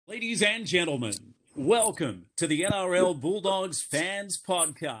Ladies and gentlemen, welcome to the NRL Bulldogs Fans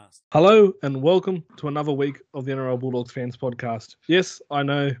Podcast. Hello and welcome to another week of the NRL Bulldogs Fans Podcast. Yes, I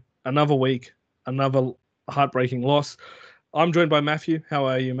know, another week, another heartbreaking loss. I'm joined by Matthew. How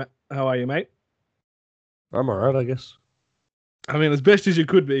are you, mate? I'm all right, I guess. I mean, as best as you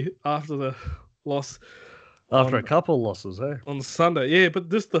could be after the loss. After a couple losses, eh? On Sunday, yeah, but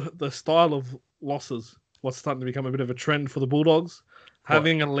just the style of losses was starting to become a bit of a trend for the Bulldogs.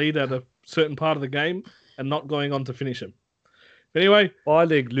 Having a lead at a certain part of the game and not going on to finish him. Anyway,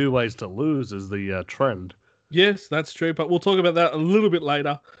 finding new ways to lose is the trend. Yes, that's true, but we'll talk about that a little bit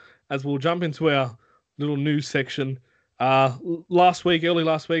later as we'll jump into our little news section. Early last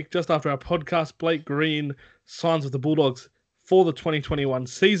week, just after our podcast, Blake Green signs with the Bulldogs for the 2021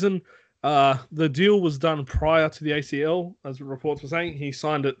 season. The deal was done prior to the ACL, as reports were saying. He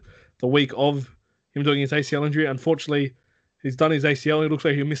signed it the week of him doing his ACL injury. Unfortunately, he's done his ACL. It looks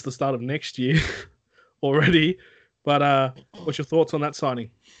like he'll miss the start of next year already. But what's your thoughts on that signing?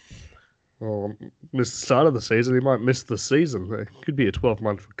 Well, miss the start of the season. He might miss the season. It could be a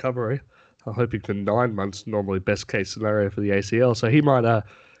 12-month recovery. I'm hoping for 9 months, normally best case scenario for the ACL. So he might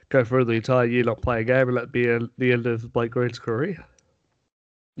go through the entire year not play a game and that be the end of Blake Green's career.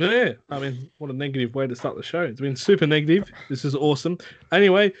 Yeah, I mean, what a negative way to start the show. It's been super negative. This is awesome.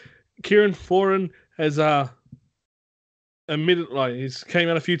 Anyway, Kieran Foran has admitted, he's came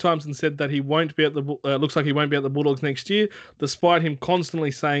out a few times and said that he won't be at the. Looks like he won't be at the Bulldogs next year, despite him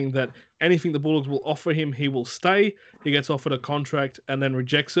constantly saying that anything the Bulldogs will offer him, he will stay. He gets offered a contract and then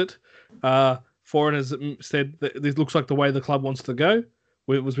rejects it. Foran has said that this looks like the way the club wants to go.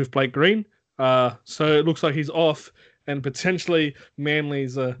 It was with Blake Green, so it looks like he's off, and potentially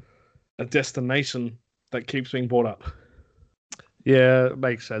Manly's a destination that keeps being brought up. Yeah, it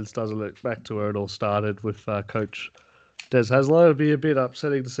makes sense, doesn't it? Back to where it all started with Coach Des Hasler. It'd be a bit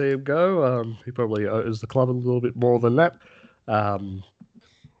upsetting to see him go. He probably owes the club a little bit more than that. And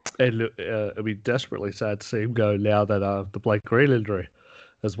it'd be desperately sad to see him go now that the Blake Green injury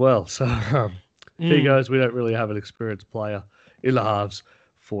as well. So he goes, we don't really have an experienced player in the halves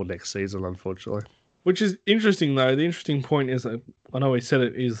for next season, unfortunately. Which is interesting, though. The interesting point is that, I know he said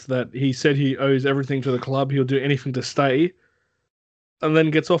it, is that he said he owes everything to the club. He'll do anything to stay, and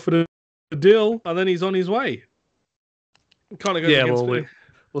then gets offered a deal, and then he's on his way. Kind of goes against me.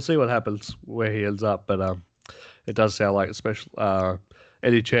 We'll see what happens where he ends up, but it does sound like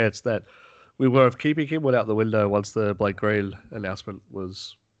any chance that we were of keeping him went out the window once the Blake Green announcement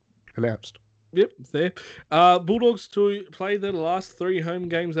was announced. Yep, it's there. Bulldogs to play their last 3 home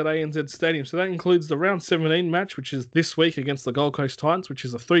games at ANZ Stadium. So that includes the round 17 match, which is this week against the Gold Coast Titans, which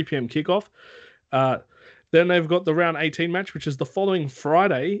is a 3 p.m. kickoff. Then they've got the round 18 match, which is the following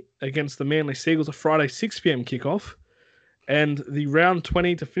Friday against the Manly Seagulls, a Friday 6 p.m. kickoff. And the round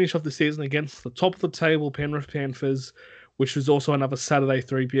 20 to finish off the season against the top of the table Penrith Panthers, which is also another Saturday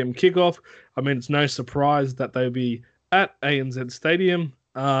 3 p.m. kickoff. I mean, it's no surprise that they'll be at ANZ Stadium.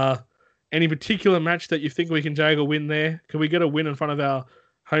 Any particular match that you think we can jag a win there? Can we get a win in front of our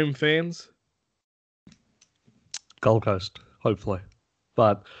home fans? Gold Coast, hopefully.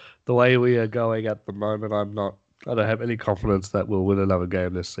 But the way we are going at the moment, I don't have any confidence that we'll win another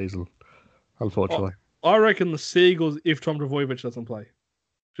game this season, unfortunately. I reckon the Seagulls, if Tom Trbojevic doesn't play,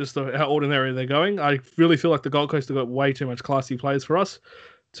 just how ordinary they're going. I really feel like the Gold Coast have got way too much classy players for us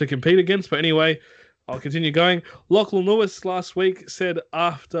to compete against. But anyway, I'll continue going. Lachlan Lewis last week said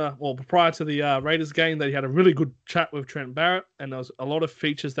prior to the Raiders game that he had a really good chat with Trent Barrett, and there was a lot of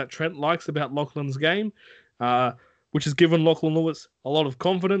features that Trent likes about Lachlan's game, which has given Lachlan Lewis a lot of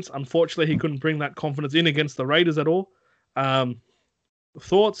confidence. Unfortunately, he couldn't bring that confidence in against the Raiders at all.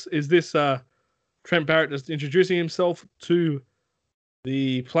 Thoughts? Is this Trent Barrett just introducing himself to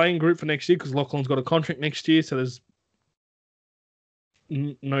the playing group for next year? Because Lachlan's got a contract next year, so there's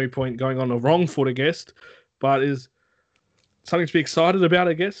no point going on the wrong foot, I guess. But is something to be excited about,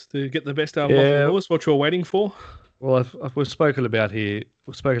 I guess, to get the best out of Lachlan Lewis, what you're waiting for? Well, we've spoken about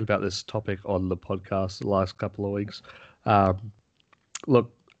this topic on the podcast the last couple of weeks.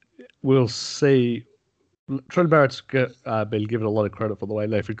 Look, we'll see. Trent Barrett's been given a lot of credit for the way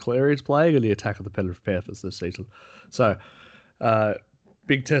Nathan Cleary is playing and the attack of the Penrith Panthers this season. So,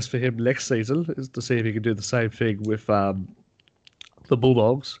 big test for him next season is to see if he can do the same thing with the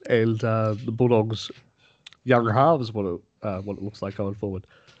Bulldogs and the Bulldogs' young halves. What it looks like going forward.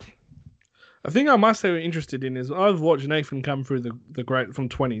 I think I must say we're interested in is I've watched Nathan come through the great from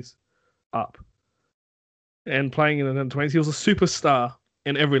 20s up and playing in the 20s. He was a superstar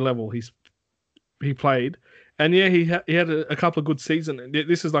in every level he played. And yeah, he had a couple of good seasons.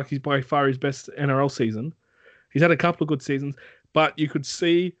 This is like by far his best NRL season. He's had a couple of good seasons, but you could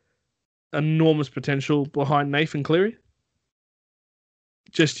see enormous potential behind Nathan Cleary.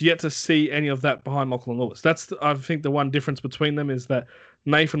 Just yet to see any of that behind Lachlan Lewis. That's, I think, the one difference between them is that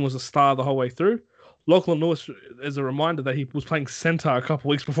Nathan was a star the whole way through. Lachlan Lewis is a reminder that he was playing centre a couple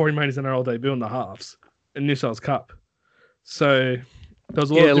of weeks before he made his NRL debut in the halves in New South Cup. So there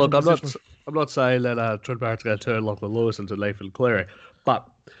was a lot of look, different I'm not saying that Trent Barrett's going to turn Lachlan Lewis into Nathan Cleary, but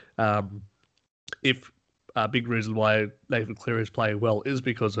if a big reason why Nathan Cleary is playing well is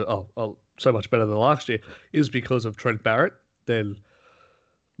because of so much better than last year is because of Trent Barrett, then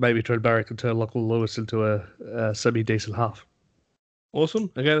maybe Trent Barrett can turn Lachlan Lewis into a semi-decent half.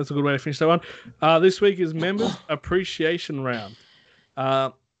 Awesome. Okay, that's a good way to finish that one. This week is Members Appreciation Round.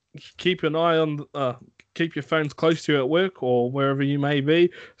 Keep an eye on, keep your phones close to you at work or wherever you may be.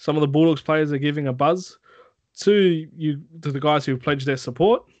 Some of the Bulldogs players are giving a buzz to the guys who pledged their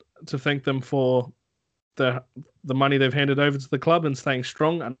support, to thank them for the money they've handed over to the club and staying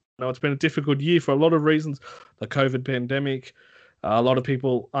strong. I know it's been a difficult year for a lot of reasons. The COVID pandemic, a lot of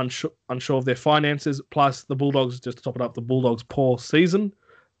people unsure of their finances, plus the Bulldogs, just to top it up, the Bulldogs' poor season.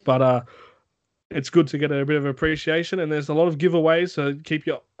 But it's good to get a bit of appreciation, and there's a lot of giveaways, so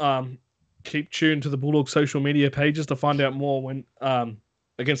keep tuned to the Bulldogs social media pages to find out more when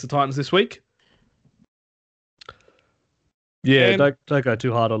against the Titans this week. Yeah, and don't go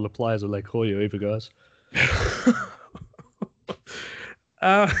too hard on the players when they call you either, guys.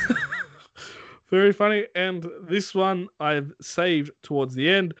 Very funny. And this one I've saved towards the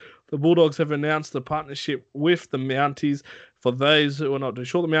end. The Bulldogs have announced a partnership with the Mounties. For those who are not too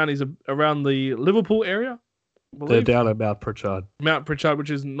sure, the Mounties are around the Liverpool area. They're down at Mount Pritchard. Mount Pritchard,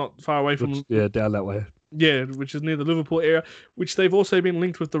 which is not far away from... down that way. Yeah, which is near the Liverpool area, which they've also been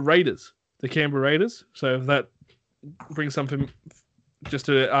linked with the Raiders, the Canberra Raiders. So if that brings something... Just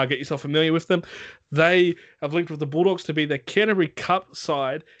to get yourself familiar with them, they have linked with the Bulldogs to be the Canterbury Cup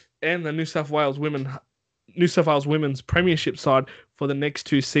side and the New South Wales Women's Premiership side for the next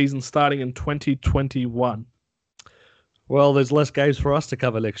 2 seasons starting in 2021. Well, there's less games for us to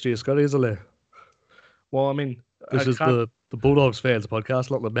cover next year, Scotty, isn't there? Well, I mean... This is the Bulldogs fans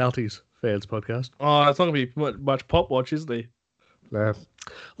podcast, not the Mounties fans podcast. Oh, it's not going to be much pop watch, is there? No.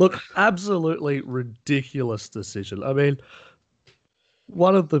 Look, absolutely ridiculous decision. I mean...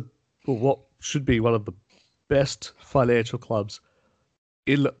 what should be one of the best financial clubs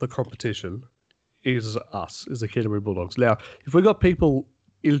in the competition is the Canterbury Bulldogs. Now, if we've got people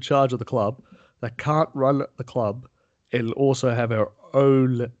in charge of the club that can't run the club and also have our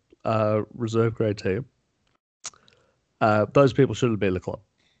own reserve grade team, those people shouldn't be in the club.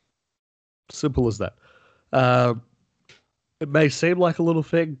 Simple as that. It may seem like a little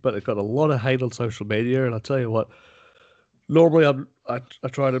thing, but it got a lot of hate on social media, and I tell you what, normally I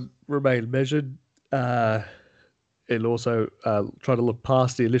try to remain measured and also try to look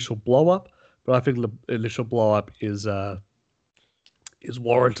past the initial blow up, but I think the initial blow up is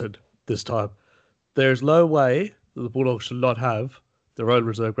warranted this time. There's no way that the Bulldogs should not have their own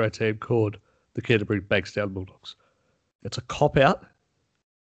reserve grade team called the Canterbury Bankstown Bulldogs. It's a cop out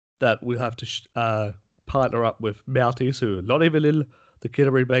that we have to partner up with Mounties, who are not even in the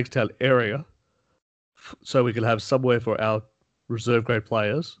Canterbury Bankstown area, so we can have somewhere for our reserve grade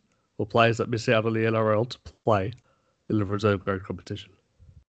players or players that miss out on the NRL to play in the reserve grade competition.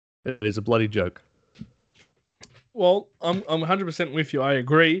 It is a bloody joke. Well, I'm 100% with you. I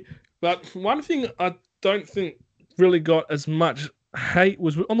agree. But one thing I don't think really got as much hate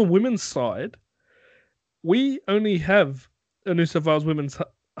was on the women's side. We only have a New South Wales Women's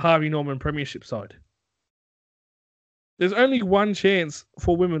Harvey Norman Premiership side. There's only one chance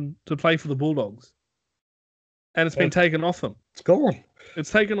for women to play for the Bulldogs. And it's been taken off them. It's gone. It's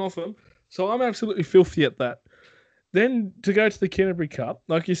taken off them. So I'm absolutely filthy at that. Then to go to the Canterbury Cup,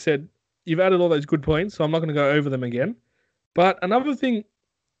 like you said, you've added all those good points, so I'm not going to go over them again. But another thing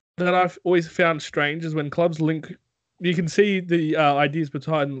that I've always found strange is when clubs link, you can see the ideas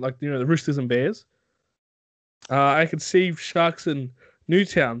behind, like, the Roosters and Bears. I could see Sharks and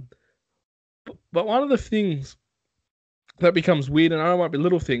Newtown. But one of the things that becomes weird, and I know it might be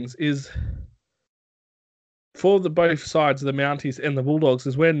little things, is for the both sides, the Mounties and the Bulldogs,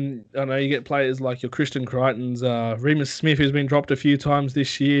 is when I know you get players like your Christian Crichtons, Remus Smith, who's been dropped a few times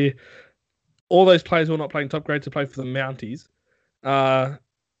this year. All those players who are not playing top grade to play for the Mounties.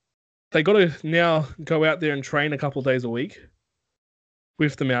 They got to now go out there and train a couple of days a week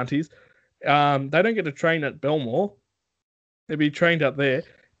with the Mounties. They don't get to train at Belmore. They'll be trained out there.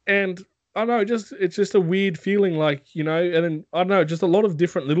 And I don't know, it's just a weird feeling, like, and then, I don't know, just a lot of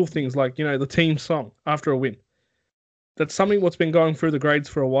different little things, like, the team song after a win. That's something what's been going through the grades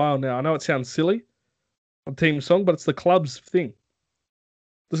for a while now. I know it sounds silly, a team song, but it's the club's thing.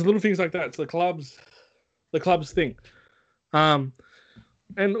 There's little things like that. It's the club's thing.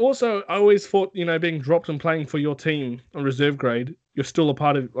 And also, I always thought, being dropped and playing for your team on reserve grade, you're still a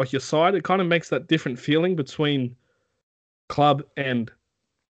part of like your side. It kind of makes that different feeling between club and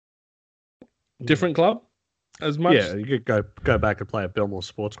different club. As much, Yeah, you could go back and play at Belmore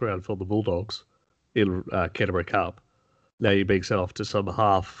Sports Ground for the Bulldogs in Canterbury Cup. Now you're being sent off to some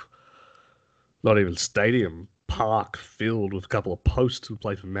not even stadium, park filled with a couple of posts to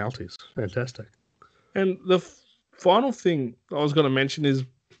play for Mounties. Fantastic. And the final thing I was going to mention is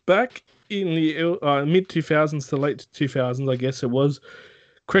back in the mid 2000s to late 2000s, I guess it was.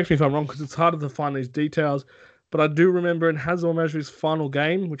 Correct me if I'm wrong, because it's harder to find these details. But I do remember in Hazel Masri's final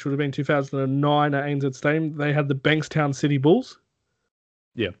game, which would have been 2009 at ANZ Stadium, they had the Bankstown City Bulls.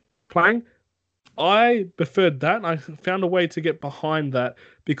 Yeah. Playing. I preferred that, and I found a way to get behind that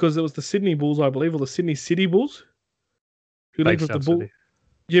because it was the Sydney Bulls, I believe, or the Sydney City Bulls, who linked with the Bulls.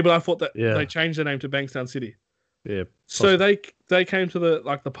 Yeah, but I thought that they changed their name to Bankstown City. Yeah. So they came to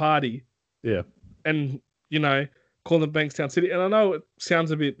the party. Yeah. And called them Bankstown City, and I know it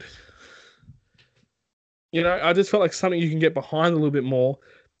sounds a bit. I just felt like something you can get behind a little bit more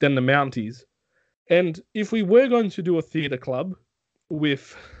than the Mounties. And if we were going to do a theatre club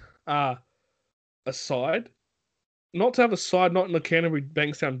with a side, not to have a side not in the Canterbury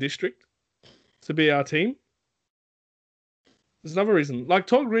Bankstown district to be our team, there's another reason. Like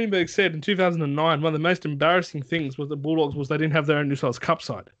Todd Greenberg said in 2009, one of the most embarrassing things with the Bulldogs was they didn't have their own New South Wales Cup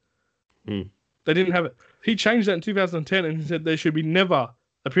side. Mm. They didn't have it. He changed that in 2010 and he said there should be never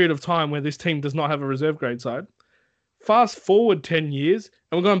a period of time where this team does not have a reserve grade side. Fast forward 10 years,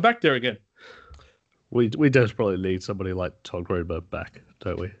 and we're going back there again. We desperately need somebody like Todd Greenberg back,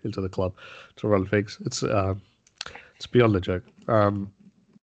 don't we, into the club to run things. It's beyond a joke.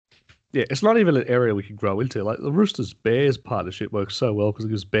 Yeah, it's not even an area we can grow into. Like the Roosters Bears partnership works so well because it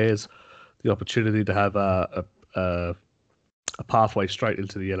gives Bears the opportunity to have a pathway straight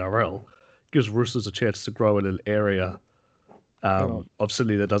into the NRL. It gives Roosters a chance to grow in an area of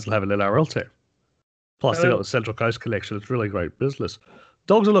Sydney that doesn't have an NRL team. Plus, they got the Central Coast connection. It's really great business.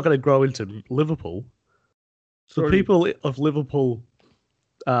 Dogs are not going to grow into Liverpool. So people of Liverpool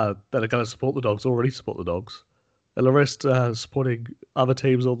that are going to support the Dogs already support the Dogs. And the rest supporting other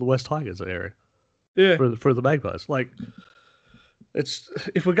teams on the West Tigers area. Yeah. For the Magpies. Like,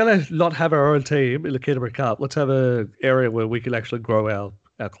 if we're going to not have our own team in the Canterbury Cup, let's have an area where we can actually grow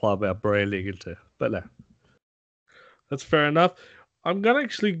our club, our branding into. But no. That's fair enough. I'm going to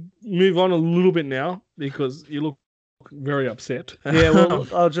actually move on a little bit now because you look very upset. Yeah, well,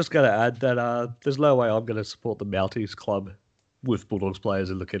 I was just going to add that there's no way I'm going to support the Mounties club with Bulldogs players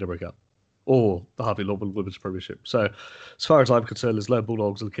in the Canterbury Cup or the Harvey Norman Women's Premiership. So, as far as I'm concerned, there's no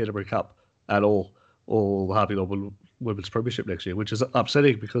Bulldogs in the Canterbury Cup at all, or the Harvey Norman Women's Premiership next year, which is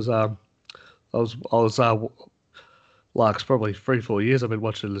upsetting because I was like probably 3-4 years I've been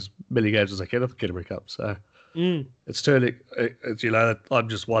watching as many games as I can of the Canterbury Cup. So. It's turning, I'm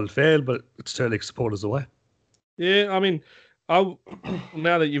just one fan, but it's turning supporters away. Yeah, I mean, now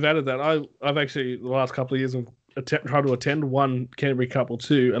that you've added that, I've actually, the last couple of years, tried to attend one Canterbury Cup or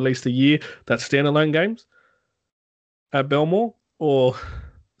two, at least a year, that's standalone games at Belmore, or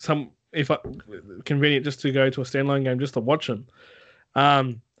convenient just to go to a standalone game just to watch them.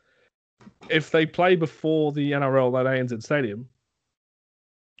 If they play before the NRL at ANZ Stadium,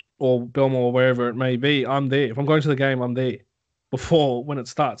 or Belmore, or wherever it may be, I'm there. If I'm going to the game, I'm there before when it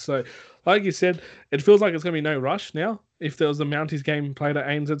starts. So, like you said, it feels like it's going to be no rush now. If there was a Mounties game played at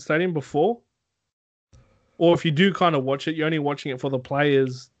ANZ Stadium before, or if you do kind of watch it, you're only watching it for the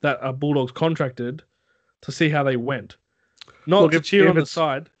players that are Bulldogs contracted to see how they went. Not to cheer on the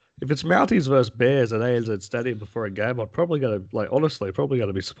side. If it's Mounties versus Bears at ANZ Stadium before a game, I'm probably going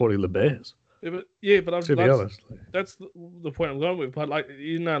to be supporting the Bears. Yeah, but to be honest, that's the point I'm going with. But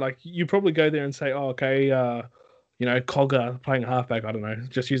you probably go there and say, "Oh, okay, Cogger playing halfback." I don't know,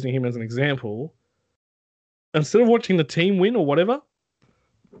 just using him as an example. Instead of watching the team win or whatever,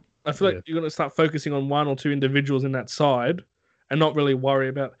 I feel like you're going to start focusing on one or two individuals in that side, and not really worry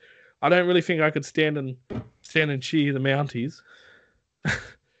about. I don't really think I could stand and cheer the Mounties.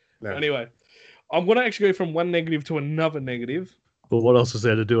 No. Anyway, I'm going to actually go from one negative to another negative. Well, what else is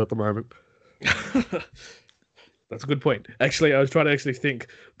there to do at the moment? That's a good point. Actually, I was trying to think,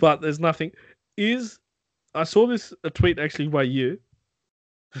 but there's nothing. I saw a tweet actually by you.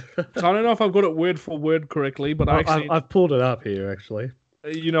 So I don't know if I've got it word for word correctly, but I've pulled it up here actually.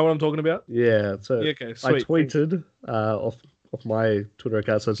 You know what I'm talking about? Yeah. So okay, sweet. I tweeted off my Twitter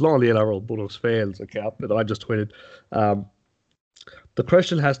account, so it's not on the NRL Bulldogs fans account, but I just tweeted. The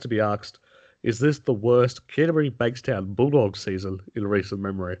question has to be asked: Is this the worst Canterbury Bankstown Bulldogs season in recent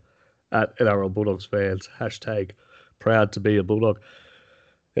memory? At NRL Bulldogs fans, hashtag proud to be a Bulldog.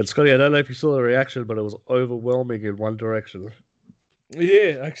 And Scotty, I don't know if you saw the reaction, but it was overwhelming in one direction.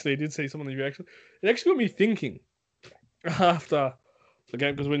 Yeah, actually, I did see some of the reaction. It actually got me thinking after the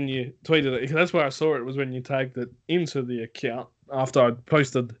game, because when you tweeted it, that's where I saw it, was when you tagged it into the account after I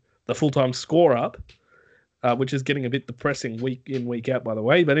posted the full-time score up, which is getting a bit depressing week in, week out, by the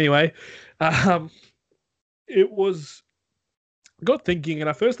way. But anyway, it was... got thinking, and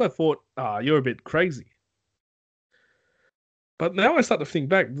at first I thought, you're a bit crazy. But now I start to think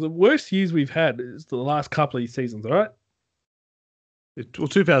back. The worst years we've had is the last couple of seasons, all right? Well,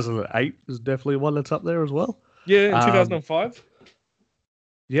 2008 is definitely one that's up there as well. Yeah, in 2005.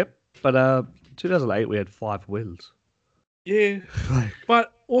 Yep, but 2008 we had 5 wins. Yeah,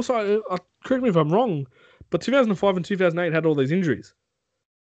 but also, correct me if I'm wrong, but 2005 and 2008 had all these injuries.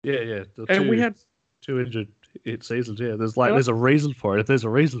 Yeah. And we had 2 injured seasons. Yeah, there's a reason for it. If there's a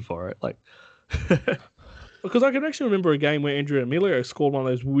reason for it, like. Because I can actually remember a game where Andrew Emilio scored one of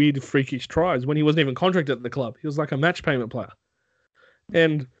those weird freakish tries when he wasn't even contracted at the club. He was like a match payment player.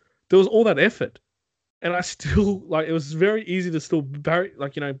 And there was all that effort. And I still, it was very easy to still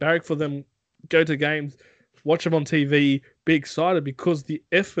barrack for them, go to games, watch them on TV, be excited, because the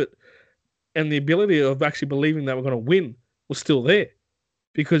effort and the ability of actually believing that we're going to win was still there.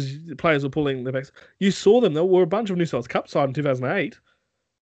 Because the players were pulling their backs. You saw them, there were a bunch of New South Cup side in 2008.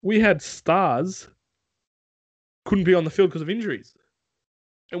 We had stars couldn't be on the field because of injuries.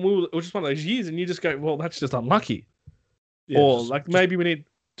 And it was just one of those years, and you just go, well, that's just unlucky. Yeah, or maybe we need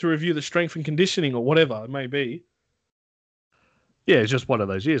to review the strength and conditioning or whatever it may be. Yeah, it's just one of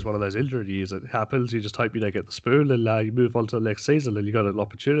those years, one of those injured years. It happens. You just hope you don't get the spoon, and you move on to the next season, and you got an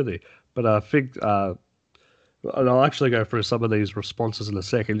opportunity. But I think, and I'll actually go through some of these responses in a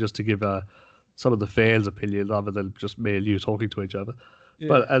second, just to give some of the fans' opinion, other than just me and you talking to each other. Yeah.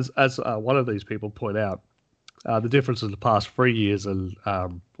 But as one of these people point out, the difference in the past 3 years and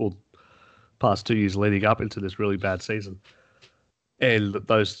or past 2 years leading up into this really bad season, and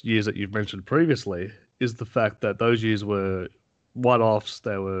those years that you've mentioned previously, is the fact that those years were one-offs.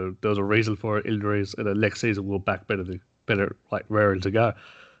 There was a reason for it, injuries, and the next season we're back better, raring to go.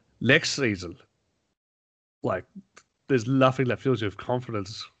 Next season, there's nothing that fills you with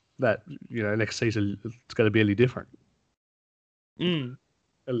confidence that next season it's going to be any different. Mm.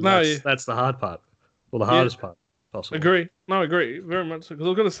 That's the hard part. Well, the hardest part, possibly. Agree. No, agree. Very much so. Because I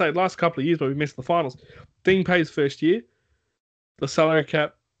was going to say, last couple of years where we missed the finals, Dean Pay's first year, the salary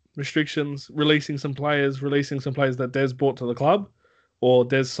cap restrictions, releasing some players that Des brought to the club, or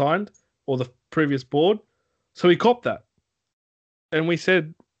Des signed, or the previous board. So we copped that. And we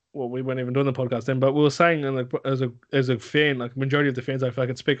said, well, we weren't even doing the podcast then, but we were saying, as a fan, majority of the fans, if I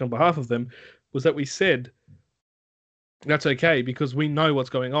could speak on behalf of them, was that we said, that's okay, because we know what's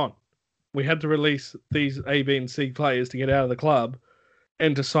going on. We had to release these A, B, and C players to get out of the club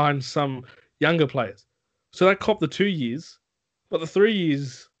and to sign some younger players. So that copped the 2 years, but the 3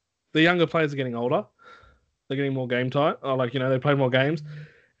 years, the younger players are getting older. They're getting more game time. They played more games.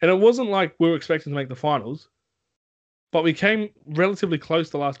 And it wasn't like we were expecting to make the finals, but we came relatively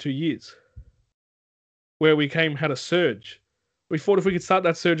close the last 2 years, where we had a surge. We thought if we could start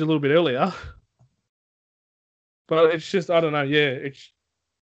that surge a little bit earlier, but it's just, I don't know. Yeah,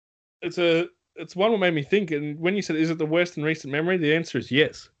 it's one that made me think. And when you said, is it the worst in recent memory? The answer is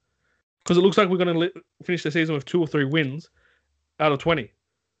yes. Because it looks like we're going to finish the season with 2 or 3 wins out of 20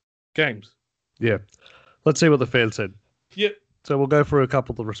 games. Yeah. Let's see what the fans said. Yep. So we'll go through a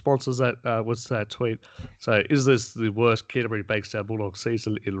couple of the responses that was that tweet. So, is this the worst Canterbury Bankstown Bulldogs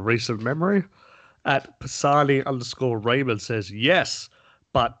season in recent memory? At Pisani_Raymond says yes,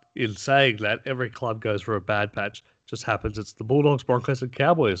 but in saying that, every club goes through a bad patch. Just happens it's the Bulldogs, Broncos, and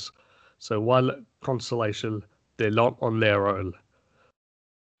Cowboys. So one consolation, they're not on their own.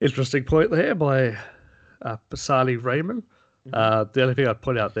 Interesting point there by Pisani Raymond. The only thing I'd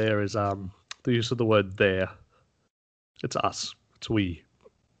point out there is the use of the word there. It's us. It's we.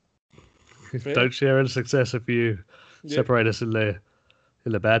 Don't share in success if you separate us in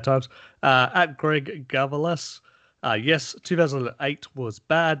the bad times. At Greg Gavalas, yes, 2008 was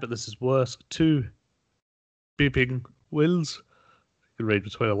bad, but this is worse. 2 beeping wins. You can read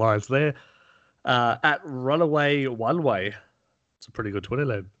between the lines there. At Runaway One Way, it's a pretty good Twitter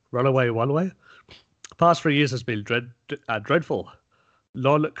name. Runaway One Way. The past 3 years has been dreadful.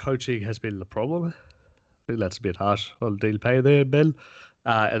 Non-coaching has been the problem. I think that's a bit harsh on Dean Pay there, Ben.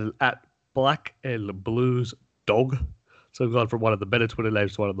 And at Black and Blues Dog, so we've gone from one of the better Twitter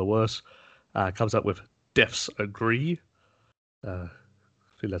names to one of the worst. Comes up with Defs Agree.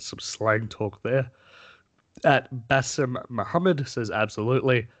 think that's some slang talk there. At Basim Muhammad says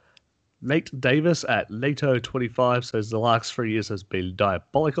absolutely. Nate Davis at Nato25 says the last 3 years has been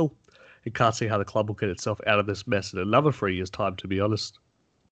diabolical. He can't see how the club will get itself out of this mess in another 3 years' time, to be honest.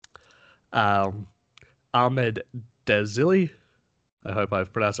 Ahmed Dazili, I hope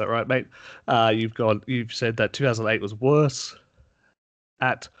I've pronounced that right, mate. You've said that 2008 was worse.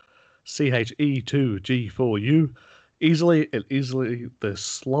 At CHE2G4U, easily the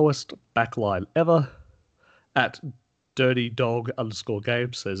slowest backline ever. At Dirty Dog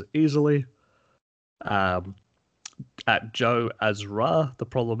 _game says easily. At Joe Azra, the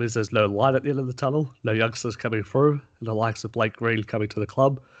problem is there's no light at the end of the tunnel, no youngsters coming through, and the likes of Blake Green coming to the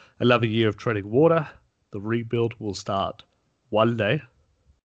club. Another year of treading water. The rebuild will start one day.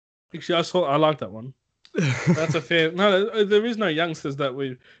 Actually, I like that one. That's a fair. No, there is no youngsters that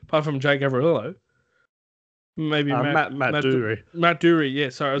we, apart from Jake Averillo. Maybe Matt Dury. Matt Dury, yeah.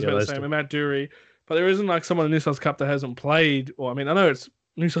 Sorry, I was about to say Matt Dury. But there isn't like someone in the New South Cup that hasn't played. Or I mean, I know it's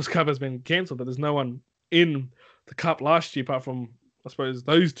New South Cup has been cancelled, but there's no one in the Cup last year apart from I suppose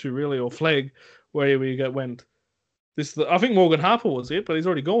those two really, or Flegg, where went. I think Morgan Harper was it, but he's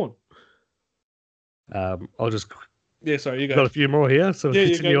already gone. I'll just. Yeah, sorry, you go. Got a few more here, so we'll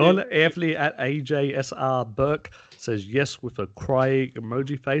continue on. Yeah. Anthony at AJSR Burke says yes with a crying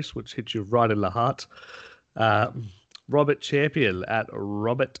emoji face, which hits you right in the heart. Robert Champion at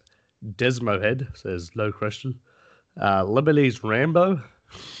Robert Desmohead says no question. Lebanese Rambo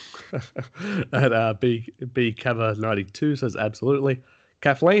at B Cover 92 says absolutely.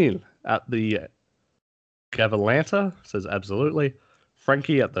 Kathleen at the Gavalanta says absolutely.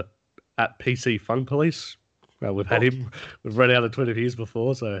 Frankie at PC Fun Police. Well, we've had him. We've read out the Twitter views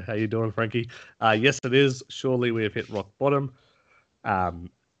before. So how you doing, Frankie? Yes, it is. Surely we have hit rock bottom.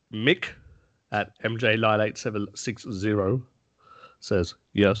 Mick at MJ98760 says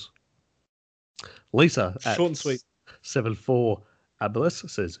yes. Lisa at short and sweet 74 Abelis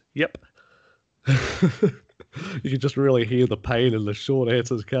says yep. You can just really hear the pain in the short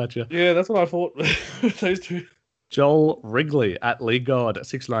answers, can't you? Yeah, that's what I thought. Those two. Joel Wrigley at Lee God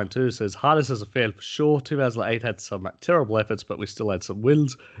 692 says hardest as a fan for sure. 2008 had some terrible efforts, but we still had some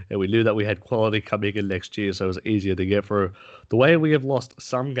wins, and we knew that we had quality coming in next year, so it was easier to get through. The way we have lost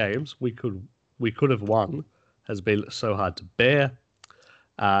some games we could have won has been so hard to bear.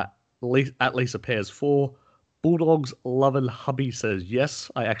 At Lisa Pears 4, Bulldogs loving hubby says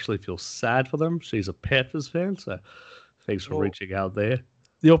yes. I actually feel sad for them. She's a Panthers fan, so thanks for reaching out there.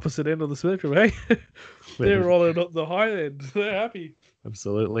 The opposite end of the spectrum, eh? They're rolling up the high end. They're happy.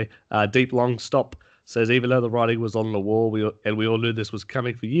 Absolutely. Deep Long Stop says, even though the writing was on the wall, we all knew this was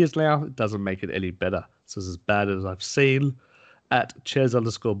coming for years now, it doesn't make it any better. This is as bad as I've seen. At Ches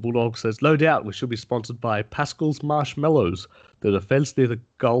 _Bulldog says, no doubt we should be sponsored by Pascal's Marshmallows. The defense near the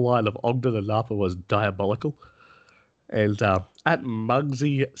goal line of Ogden and Napa was diabolical. And at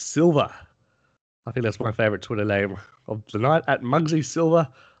Muggsy Silver, I think that's my favorite Twitter name of the night. At Muggsy Silver,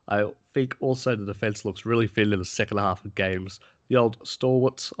 I think also the defense looks really thin in the second half of games. The old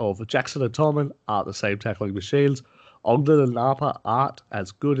stalwarts of Jackson and Tolman aren't the same tackling machines. Ogden and Napa aren't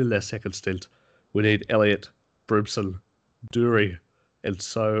as good in their second stint. We need Elliott, Brimson, Dury, and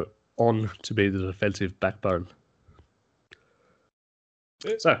so on to be the defensive backbone.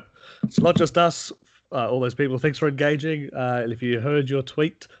 So, it's not just us, all those people. Thanks for engaging. And if you heard your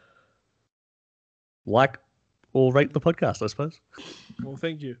tweet, like or rate the podcast, I suppose. Well,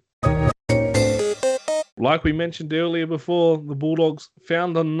 thank you. Like we mentioned earlier before, the Bulldogs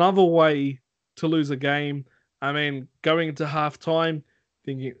found another way to lose a game. I mean, going into halftime,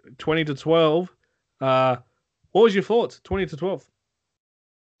 thinking 20-12. What was your thoughts? 20-12.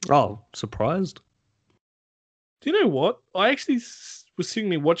 Oh, surprised. Do you know what? I actually was sitting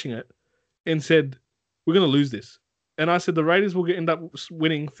there watching it and said, we're going to lose this. And I said the Raiders will end up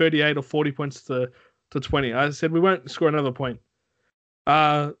winning 38 or 40 points to 20. I said we won't score another point.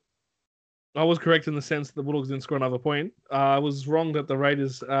 I was correct in the sense that the Bulldogs didn't score another point. I was wrong that the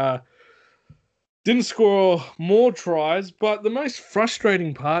Raiders didn't score more tries. But the most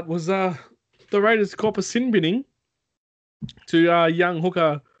frustrating part was the Raiders cop a sin binning to young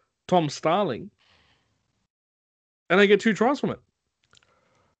hooker Tom Starling. And they get 2 tries from it.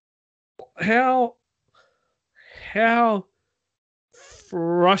 How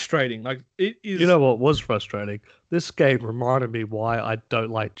frustrating. Like, it is. You know what was frustrating? This game reminded me why I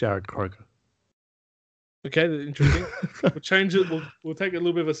don't like Jared Croker. Okay, interesting. We'll change it. We'll take a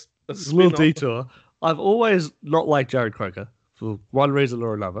little bit of a little detour. I've always not liked Jared Croker for one reason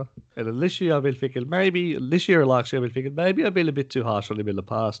or another. And then this year I've been thinking this year or last year I've been thinking maybe I've been a bit too harsh on him in the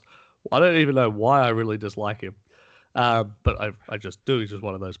past. I don't even know why I really dislike him. But I just do. He's just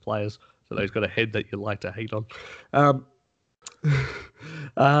one of those players. So he's got a head that you like to hate on.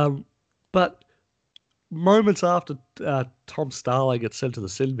 Um, but moments after Tom Starling gets sent to the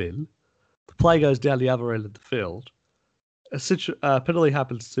sin bin, the play goes down the other end of the field. A penalty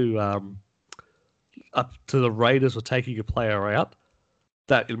happens to up to the Raiders for taking a player out.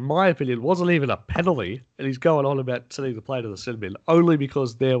 That, in my opinion, wasn't even a penalty, and he's going on about sending the player to the sin bin only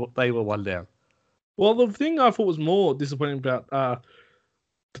because they were one down. Well, the thing I thought was more disappointing about the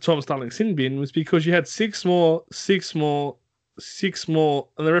Tom Starling sin bin was because you had six more,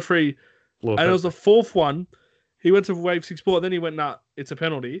 and the referee, and it was the fourth one. He went to wave 6 more, then he went, nah, it's a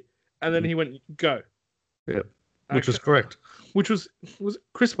penalty, and then he went, go. Yeah, which was correct. Which was it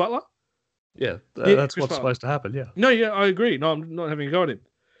Chris Butler? Yeah, Yeah, that's Chris what's Butler. supposed to happen, yeah. No, yeah, I agree. No, I'm not having a go at him.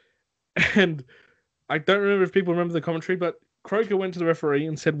 And I don't remember if people remember the commentary, but Croker went to the referee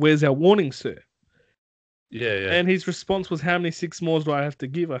and said, where's our warning, sir? Yeah. And his response was, how many 6 mores do I have to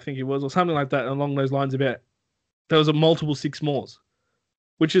give? I think it was, or something like that, along those lines about there was a multiple 6 mores,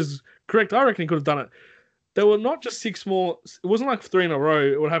 which is correct. I reckon he could have done it. There were not just 6 more. It wasn't like 3 in a row.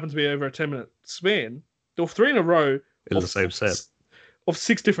 It would happen to be over a 10-minute span. There were 3 in a row In the same set. of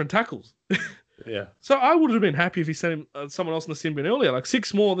 6 different tackles. Yeah. So I would have been happy if he sent him someone else in the sin bin earlier, like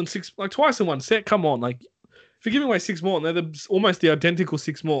 6 more than 6, like twice in one set. Come on, like if you're giving away 6 more, and they're almost the identical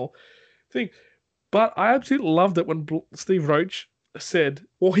 6 more thing. But I absolutely loved it when Steve Roach said,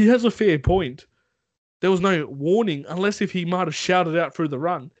 well, he has a fair point. There was no warning unless if he might have shouted out through the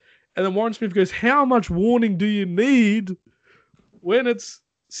run. And then Warren Smith goes, how much warning do you need when it's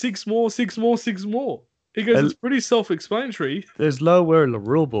 6 more, 6 more, 6 more? He goes, it's pretty self-explanatory. There's nowhere in the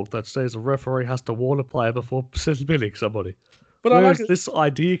rule book that says a referee has to warn a player before sin-binning somebody. But Where does this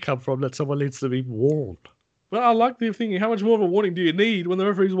idea come from that someone needs to be warned? Well, I like the thinking, how much more of a warning do you need when the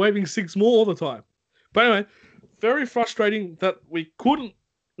referee's waving 6 more all the time? But anyway, very frustrating that we couldn't.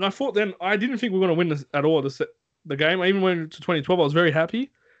 And I thought then, I didn't think we were going to win this at all, the game. I even went to 2012, I was very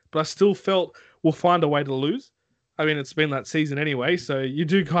happy. But I still felt we'll find a way to lose. I mean, it's been that season anyway, so you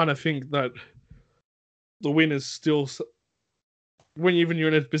do kind of think that the win is still, when you're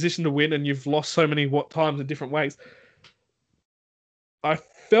in a position to win and you've lost so many times in different ways. I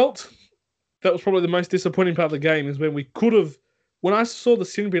felt that was probably the most disappointing part of the game is when we could have, when I saw the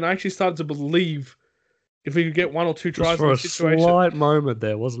sin bin, I actually started to believe if we could get 1 or 2 tries for in a the situation. slight moment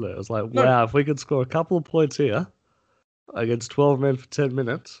there, wasn't it? It was like, wow, if we could score a couple of points here against 12 men for 10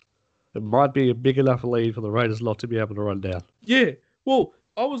 minutes, it might be a big enough lead for the Raiders not to be able to run down. Yeah. Well,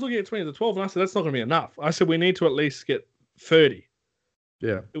 I was looking at 20 to 12 and I said, that's not going to be enough. I said, we need to at least get 30.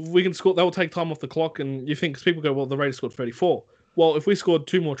 Yeah. If we can score, that will take time off the clock. And you think, because people go, well, the Raiders scored 34. Well, if we scored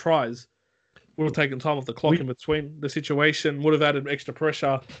 2 more tries, would have taken time off the clock in between the situation, would have added extra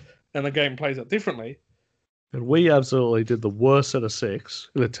pressure, and the game plays out differently. And we absolutely did the worst set of 6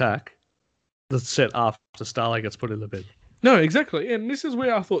 in attack the set after Starling gets put in the bin. No, exactly. And this is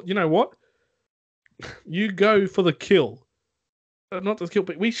where I thought, you know what? You go for the kill. Not the kill,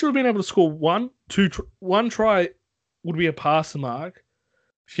 but we should have been able to score 1, 2, 1 try would be a pass mark.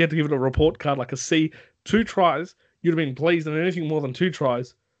 If you had to give it a report card like a C, 2 tries, you'd have been pleased, and anything more than 2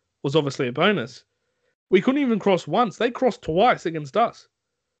 tries was obviously a bonus. We couldn't even cross once. They crossed twice against us.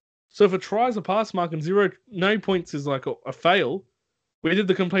 So if a try is a pass mark and no points is like a fail, we did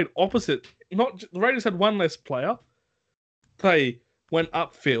the complete opposite. The Raiders had 1 less player. They went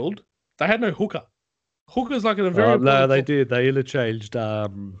upfield. They had no hooker. Hooker's like in a very... no, they did. They interchanged...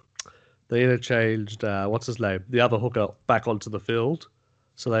 what's his name? The other hooker back onto the field.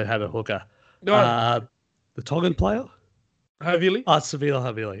 So they had a hooker. No, the Tongan player? Havili? Sevilla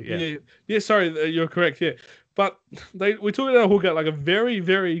Havili, yeah. Yeah, sorry, you're correct, yeah. But we took it out a hooker, like a very,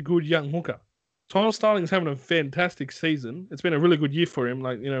 very good young hooker. Tom Starling's having a fantastic season. It's been a really good year for him,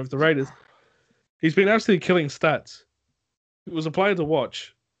 like, with the Raiders. He's been absolutely killing stats. It was a player to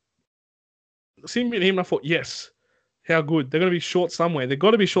watch. Seeing him, I thought, yes, how good. They're going to be short somewhere. They've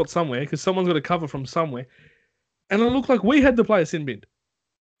got to be short somewhere because someone's got to cover from somewhere. And it looked like we had to play a sin bin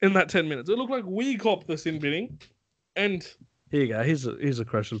in that 10 minutes. It looked like we copped the sin binning. And here you go. Here's a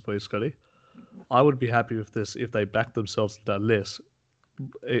question for you, Scotty. I would be happy with this if they backed themselves and done less,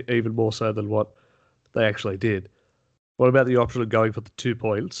 even more so than what they actually did. What about the option of going for the 2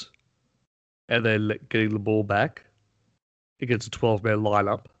 points and then getting the ball back against a 12-man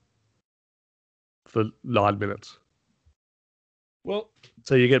lineup for 9 minutes? Well,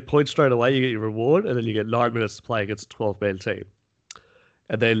 so you get points straight away, you get your reward, and then you get 9 minutes to play against a 12-man team.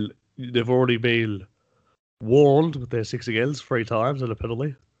 And then they've already been warned with their 6 against 3 times and a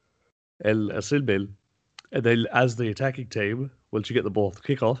penalty and a sin bin. And then as the attacking team, once you get the ball off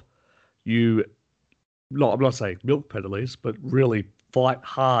the kickoff, you I'm not saying milk penalties, but really fight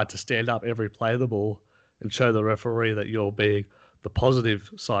hard to stand up every play of the ball and show the referee that you're being the positive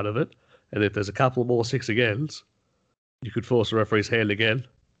side of it. And if there's a couple more 6 agains, you could force the referee's hand again.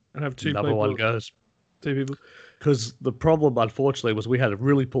 And have two Number one goes. Two people. Because the problem, unfortunately, was we had a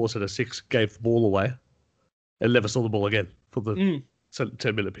really poor set of 6, gave the ball away, and never saw the ball again for the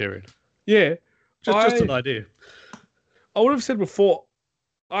 10-minute period. Yeah. Just an idea. I would have said before,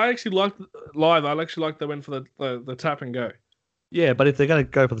 I actually liked they went for the tap and go. Yeah, but if they're going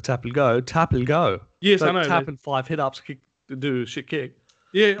to go for the tap and go. Yes, Don't I know. Tap and 5 hit-ups, do a shit kick.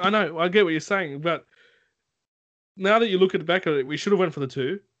 Yeah, I know. I get what you're saying, but now that you look back at it, we should have went for the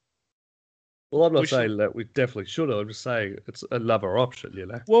 2. Well, I'm not saying that we definitely should have. I'm just saying it's another option, you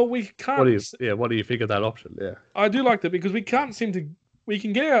know. Well, we can't. What do you think of that option? Yeah, I do like that because we can't seem to. We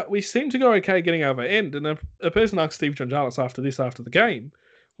can get out. We seem to go okay getting out of our end. And a person asked Steve Jonjalis after the game,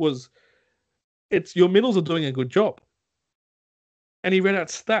 was, "It's your middles are doing a good job." And he read out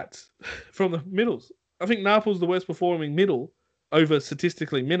stats from the middles. I think Naples the worst performing middle over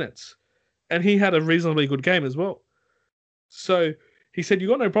statistically minutes, and he had a reasonably good game as well. So he said, "You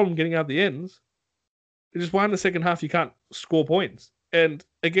got no problem getting out the ends. It's just why in the second half you can't score points." And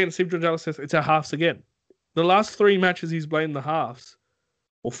again, Steve Jonjalis says it's our halves again. The last 3 matches he's blamed the halves,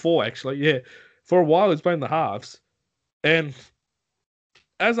 or 4 actually. Yeah, for a while he's blamed the halves. And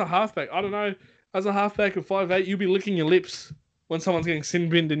as a halfback, I don't know. As a halfback of 5'8", you'll be licking your lips when someone's getting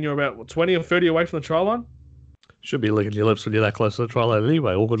sin-binned and you're about 20 or 30 away from the try line. Should be licking your lips when you're that close to the try line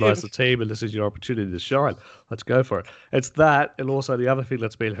anyway. Organise the team, and this is your opportunity to shine. Let's go for it. It's that, and also the other thing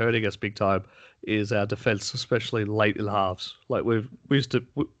that's been hurting us big time is our defence, especially late in halves. Like we used to,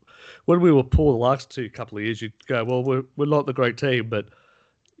 when we were poor the last couple of years, you'd go, well, we're not the great team, but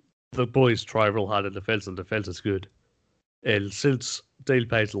the boys try real hard in defence, and defence is good. And since Dean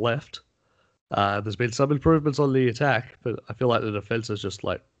Payne's left, there's been some improvements on the attack, but I feel like the defence has just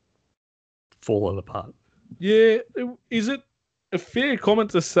like fallen apart. Yeah, is it a fair comment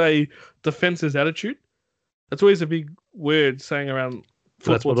to say defence is attitude? That's always a big word saying around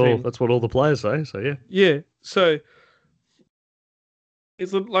football team. That's what all the players say. So yeah. Yeah. So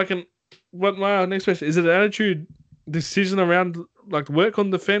is it like what my next question is? It an attitude decision around like work on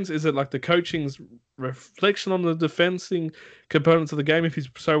defence? Is it like the coaching's reflection on the defending components of the game? If he's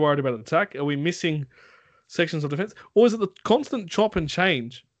so worried about attack, are we missing sections of defence, or is it the constant chop and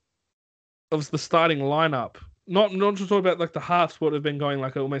change of the starting lineup? Not to talk about like the halves, what have been going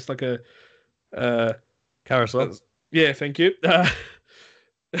like almost like a carousel. Yeah, thank you.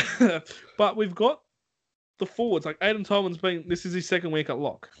 But we've got the forwards like Aidan Tolman's been. This is his second week at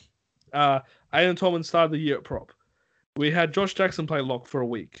lock. Aidan Tolman started the year at prop. We had Josh Jackson play lock for a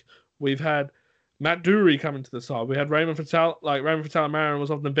week. We've had Matt Dury coming to the side. We had Raymond Fatala-Marion was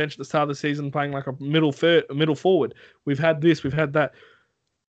off the bench at the start of the season playing like a middle forward. We've had this. We've had that.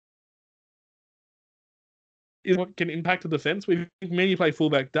 Is what can impact the defense. We've many play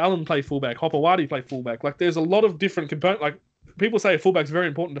fullback, Dallin play fullback, Hopewadi play fullback. Like there's a lot of different components. Like people say, a fullback's very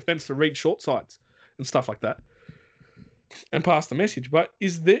important defense to read short sides and stuff like that, and pass the message. But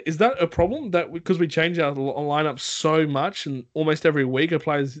is that a problem that because we change our lineup so much and almost every week,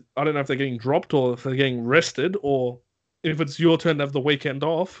 players, I don't know if they're getting dropped or if they're getting rested or if it's your turn to have the weekend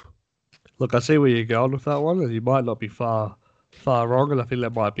off. Look, I see where you're going with that one, and you might not be far wrong, and I think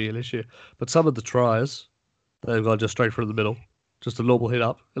that might be an issue. But some of the tries, they've gone just straight through the middle, just a normal hit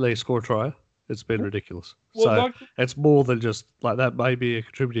up, and they score a try. It's been ridiculous. Well, so it's more than just like that. May be a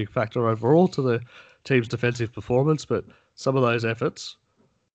contributing factor overall to the team's defensive performance, but some of those efforts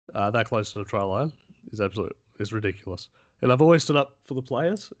that close to the try line is ridiculous. And I've always stood up for the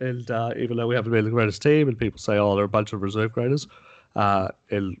players, and even though we haven't been the greatest team, and people say, "Oh, they're a bunch of reserve graders,"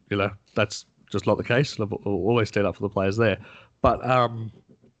 and that's just not the case. And I've always stand up for the players there. But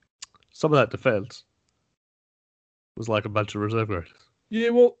some of that defense was like a bunch of reserve graders. Yeah,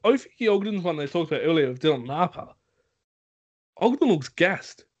 well, Ofiki Ogden's one they talked about earlier with Dylan Napa. Ogden looks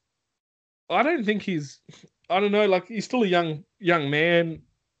gassed. I don't think he's still a young man,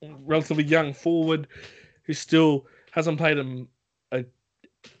 relatively young forward, who still hasn't played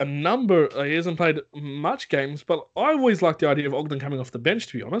a number. He hasn't played much games, but I always liked the idea of Ogden coming off the bench,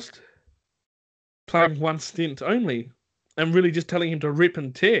 to be honest. Playing one stint only and really just telling him to rip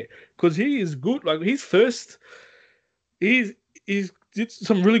and tear because he is good. Like he's did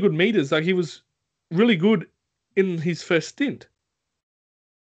some really good meters. Like he was really good in his first stint.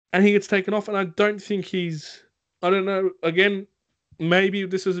 And he gets taken off, and I don't think I don't know, again, maybe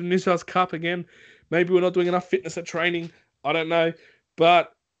this is a New South Cup again. Maybe we're not doing enough fitness at training. I don't know.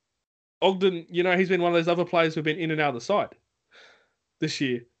 But Ogden, he's been one of those other players who've been in and out of the side this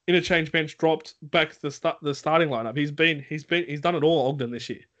year. interchange bench dropped back to the starting lineup. He's done it all, Ogden, this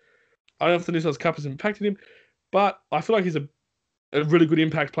year. I don't know if the New South Cup has impacted him, but I feel like he's a really good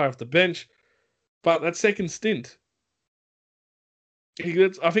impact player off the bench. But that second stint,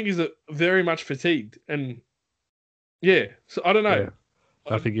 I think he's very much fatigued. And yeah, so I don't know.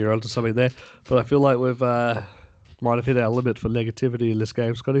 Yeah. I think you're onto something there. But I feel like we've might have hit our limit for negativity in this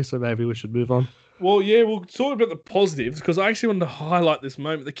game, Scotty, so maybe we should move on. Well, yeah, we'll talk about the positives because I actually wanted to highlight this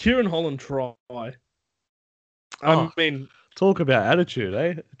moment. The Kieran Holland try. I mean, talk about attitude,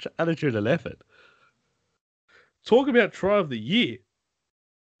 eh? Attitude and effort. Talk about try of the year.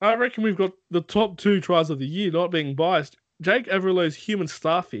 I reckon we've got the top 2 tries of the year, not being biased. Jake Averillo's human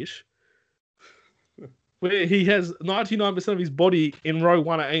starfish, where he has 99% of his body in row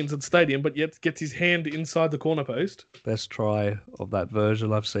 1 at ANZ Stadium, but yet gets his hand inside the corner post. Best try of that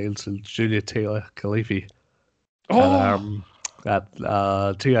version I've seen since Junior Tila Khalifi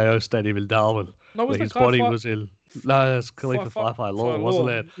at TIO Stadium in Darwin. No, was his body was in... No, it's Khalifa Fly Law, wasn't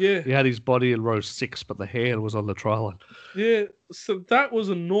it? Yeah. He had his body in row 6, but the hand was on the try line. Yeah, so that was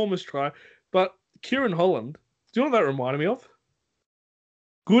an enormous try. But Kieran Holland, do you know what that reminded me of?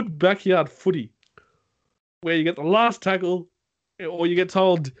 Good backyard footy, where you get the last tackle, or you get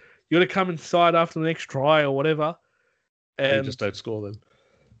told you got to come inside after the next try or whatever. And you just don't score then.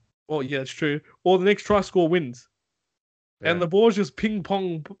 Well, yeah, it's true. Or the next try score wins. Yeah. And the ball's just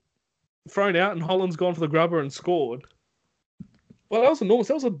ping-pong thrown out and Holland's gone for the grubber and scored. Well, that was enormous.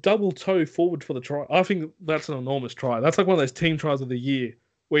 That was a double toe forward for the try. I think that's an enormous try. That's like one of those team tries of the year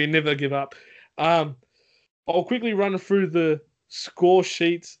where you never give up. I'll quickly run through the score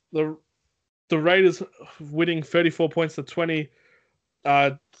sheets. The Raiders winning 34 points to 20.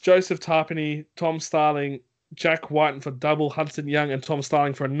 Joseph Tarpany, Tom Starling, Jack Whiten for double, Hudson Young and Tom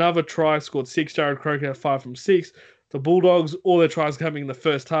Starling for another try. Scored 6. Jared Croker 5 from 6. The Bulldogs, all their tries coming in the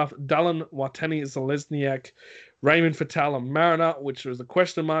first half. Dallin, Watani, Zalesniak, Raymond Fatal and Mariner, which was a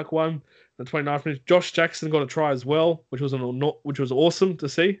question mark one. In the 29th minute, Josh Jackson got a try as well, which was awesome to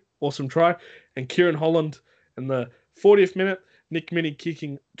see. Awesome try. And Kieran Holland in the 40th minute, Nick Minnie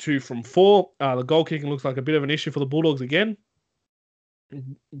kicking 2 from 4. The goal kicking looks like a bit of an issue for the Bulldogs again.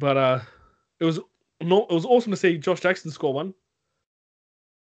 But it was awesome to see Josh Jackson score one.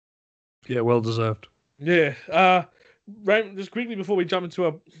 Yeah, well deserved. Yeah. Raymond, just quickly before we jump into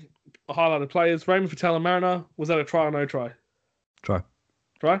a highlighted players, Raymond Fatal and Mariner, was that a try or no try? Try.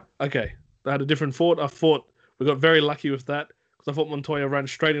 Okay. They had a different thought. I thought we got very lucky with that because I thought Montoya ran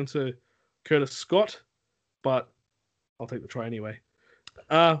straight into Curtis Scott, but I'll take the try anyway.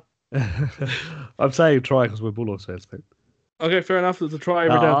 I'm saying try because we're Bulldogs fans. Okay, fair enough. There's a try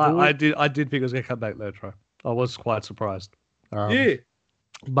every day. I did think it was going to come back no try. I was quite surprised. Yeah.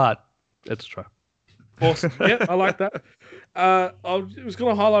 But it's a try. Awesome. Yeah, I like that. I was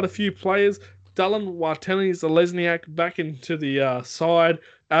going to highlight a few players. Dallin, Watani, Zalesniak back into the side.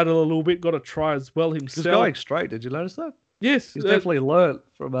 Added a little bit. Got a try as well himself. He's going straight. Did you notice that? Yes. He's definitely learnt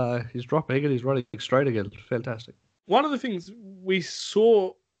from his dropping and he's running straight again. Fantastic. One of the things we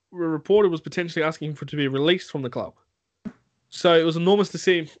saw reported was potentially asking for to be released from the club. So it was enormous to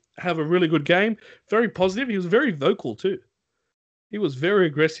see him have a really good game. Very positive. He was very vocal too. He was very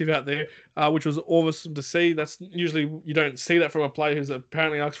aggressive out there, which was awesome to see. That's usually, you don't see that from a player who's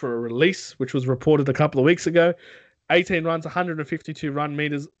apparently asked for a release, which was reported a couple of weeks ago. 18 runs, 152 run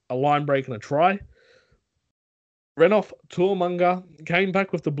meters, a line break and a try. Renouf Tuamunga came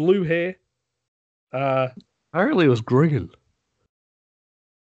back with the blue hair. Apparently it was green.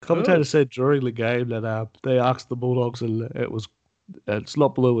 Commentator said during the game that they asked the Bulldogs and it's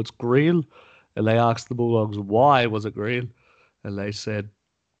not blue, it's green. And they asked the Bulldogs why was it green. And they said,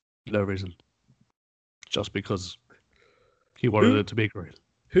 no reason. Just because he wanted it to be green.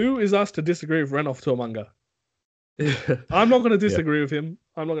 Who is us to disagree with Renouf Tuamunga? I'm not going to disagree with him.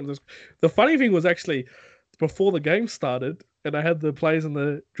 I'm not going to. The funny thing was actually, before the game started, and I had the players in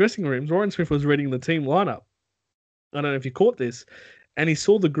the dressing rooms, Warren Smith was reading the team lineup. I don't know if you caught this. And he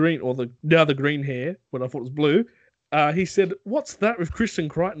saw the green, or the green hair, when I thought it was blue. He said, what's that with Christian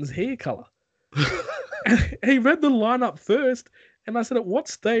Crichton's hair colour? He read the lineup first, and I said, at what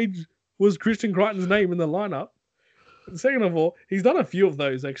stage was Christian Crichton's name in the lineup? And second of all, he's done a few of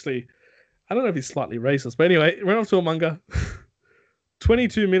those, actually. I don't know if he's slightly racist, but anyway, Renouf Tuamunga,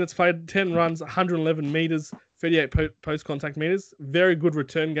 22 minutes played, 10 runs, 111 metres, 38 post-contact metres. Very good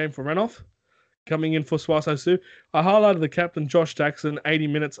return game for Renouf, coming in for Swaso Su. I highlighted the captain, Josh Jackson, 80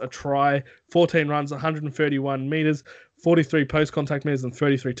 minutes, a try, 14 runs, 131 metres, 43 post-contact metres and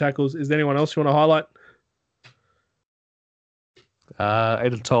 33 tackles. Is there anyone else you want to highlight?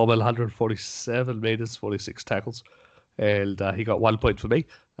 Aidan Tolman, 147 metres, 46 tackles. and he got 1 point for me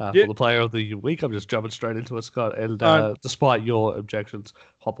for Yep. the player of the week. I'm just jumping straight into it, Scott. And despite your objections,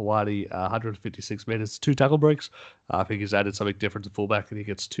 Hopewadi, 156 minutes, 2 tackle breaks. I think he's added something different to fullback, and he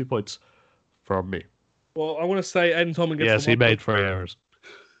gets 2 points from me. Well, I want to say Aiden Tolman gets Yes, the he 1 made point. 3 errors.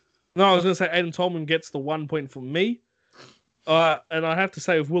 No, I was going to say Aiden Tolman gets the 1 point from me. And I have to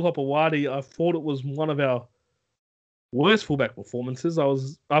say, with Will Hopewadi, I thought it was one of our worst fullback performances.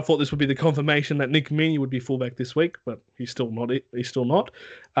 I thought this would be the confirmation that Nick Meaney would be fullback this week, but he's still not. He's still not.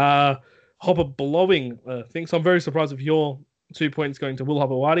 Hopper blowing things. So I'm very surprised with your 2 points going to Will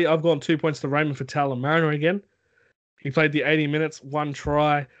Hopewadi. I've gone 2 points to Raymond Fatala Mariner again. He played the 80 minutes, 1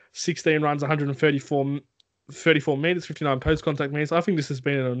 try, 16 runs, 134 meters, 59 post-contact meters. I think this has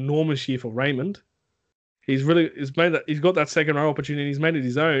been an enormous year for Raymond. He's got that second row opportunity. He's made it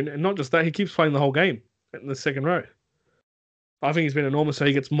his own, and not just that, he keeps playing the whole game in the second row. I think he's been enormous, so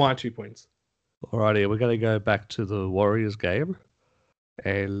he gets my 2 points. Alrighty, we're going to go back to the Warriors game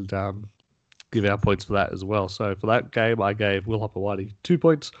and give our points for that as well. So for that game, I gave Will Hopewadi 2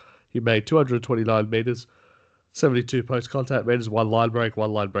 points. He made 229 meters, 72 post-contact meters, 1 line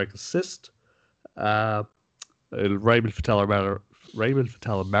break assist. And Raymond Fatala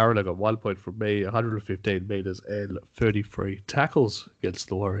Mariner got 1 point from me, 115 meters and 33 tackles against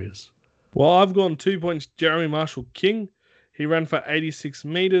the Warriors. Well, I've gone 2 points, Jeremy Marshall King. He ran for 86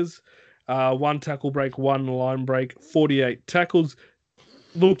 meters, 1 tackle break, 1 line break, 48 tackles.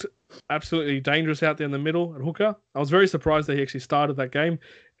 Looked absolutely dangerous out there in the middle at hooker. I was very surprised that he actually started that game.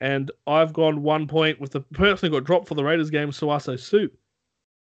 And I've gone 1 point with the person who got dropped for the Raiders game, Suaso Su.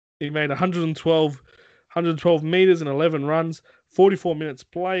 He made 112 meters and 11 runs, 44 minutes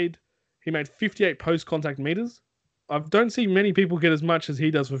played. He made 58 post-contact meters. I don't see many people get as much as he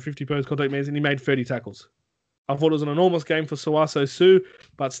does for 50 post-contact meters, and he made 30 tackles. I thought it was an enormous game for Suaso Su,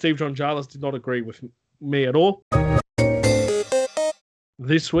 but Steve John Jarlis did not agree with me at all.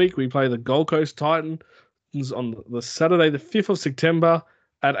 This week, we play the Gold Coast Titans on the Saturday, the 5th of September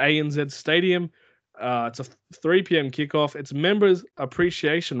at ANZ Stadium. It's a 3 p.m. kickoff. It's Members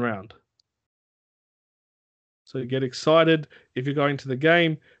Appreciation Round. So get excited if you're going to the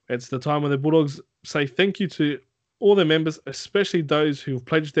game. It's the time when the Bulldogs say thank you to all their members, especially those who've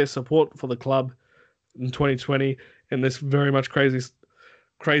pledged their support for the club in 2020 in this very much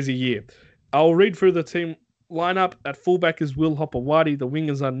crazy year. I'll read through the team lineup. At fullback is Will Hopewadi. The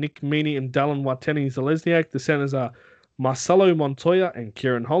wingers are Nick Meaney and Dallin Wateni-Zalesniak. The centers are Marcelo Montoya and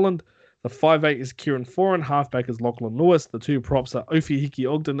Kieran Holland. The 5'8 is Kieran Foran. Halfback is Lachlan Lewis. The 2 props are Ofi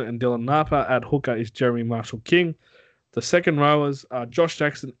Hiki Ogden and Dylan Napa. At hooker is Jeremy Marshall King. The second rowers are Josh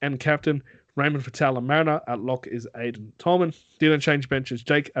Jackson and captain Raymond Fatala Mariner. At lock is Aiden Tolman. The interchange bench is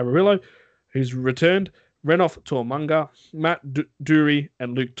Jake Amarillo, who's returned, Renoff Tuamunga, Matt Dury,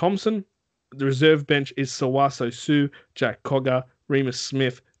 and Luke Thompson. The reserve bench is Suaso Su, Jack Cogger, Remus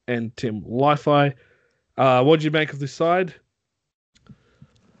Smith, and Tim Lifei. What did you make of this side?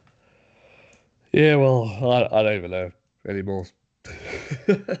 Yeah, well, I don't even know anymore.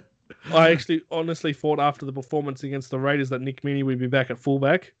 I actually honestly thought after the performance against the Raiders that Nick Meaney would be back at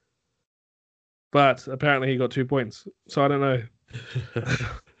fullback. But apparently he got 2 points. So I don't know.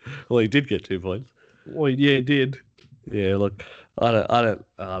 Well, he did get 2 points. Well, yeah, he did. Yeah, look, I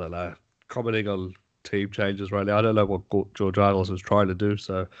don't know. Commenting on team changes right now, I don't know what George Arnold was trying to do,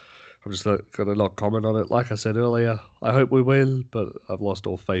 so I'm just going to not comment on it. Like I said earlier, I hope we win, but I've lost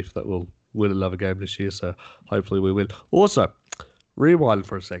all faith that we'll win another game this year, so hopefully we win. Also, rewind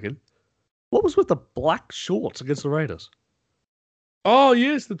for a second. What was with the black shorts against the Raiders? Oh,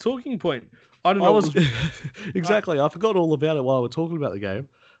 yes, the talking point. I don't know. Exactly. I forgot all about it while we're talking about the game.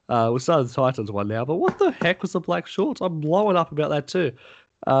 We started the Titans one now, but what the heck was the black shorts? I'm blowing up about that too.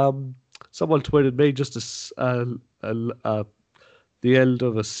 Someone tweeted me just the end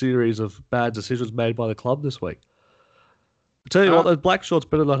of a series of bad decisions made by the club this week. I tell you what, those black shorts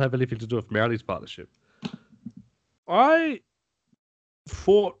better not have anything to do with Mounties partnership. I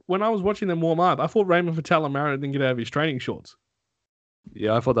thought, when I was watching them warm up, I thought Raymond Fatala Mariner didn't get out of his training shorts.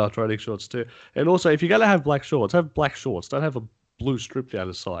 Yeah, I thought they were training shorts too. And also, if you're going to have black shorts, have black shorts. Don't have a blue strip down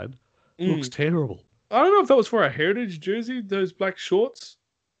the side. It looks terrible. I don't know if that was for a heritage jersey, those black shorts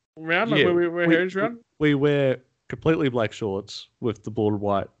round, like where we wear heritage round. We wear completely black shorts with the blue and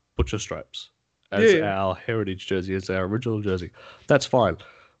white butcher stripes as our heritage jersey, as our original jersey. That's fine.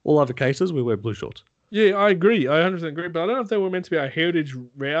 All other cases, we wear blue shorts. Yeah, I agree. I 100% agree. But I don't know if they were meant to be our heritage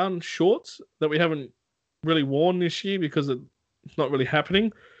round shorts that we haven't really worn this year because it's not really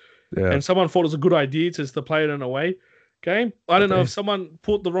happening. Yeah. And someone thought it was a good idea to play it in a away game. I don't know if someone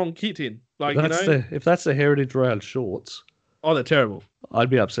put the wrong kit in. Like, if that's the heritage round shorts, oh, they're terrible. I'd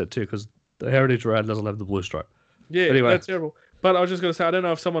be upset too because the heritage round doesn't have the blue stripe. Yeah, Anyway. that's terrible. But I was just going to say, I don't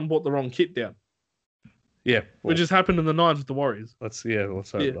know if someone brought the wrong kit down, Yeah. which has happened in the nines with the Warriors. Let's hope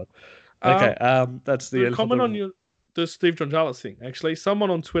Yeah. not. Okay, that's the end. Comment on the Steve Gonzalez thing. Actually, someone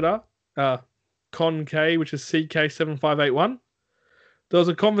on Twitter, Con K, which is CK7581, there was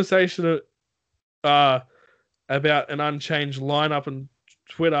a conversation about an unchanged lineup on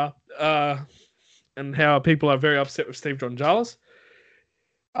Twitter, and how people are very upset with Steve Gonzalez.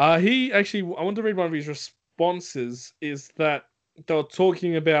 He actually, I want to read one of his responses. Is that they were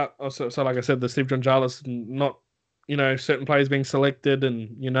talking about, so like I said, the Steve Gonzalez, not, certain players being selected,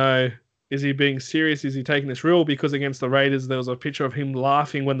 and is he being serious? Is he taking this real? Because against the Raiders, there was a picture of him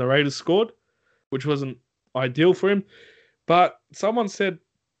laughing when the Raiders scored, which wasn't ideal for him. But someone said,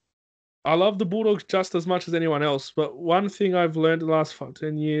 I love the Bulldogs just as much as anyone else, but one thing I've learned in the last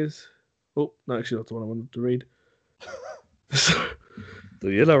 10 years... Oh, no, actually, that's the one I wanted to read. The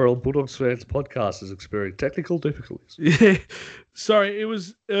NRL Bulldogs Fans Podcast is experiencing technical difficulties. Yeah, sorry, it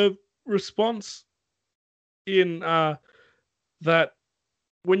was a response in that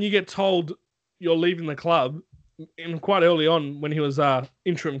when you get told you're leaving the club, and quite early on when he was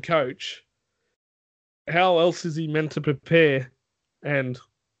interim coach, how else is he meant to prepare and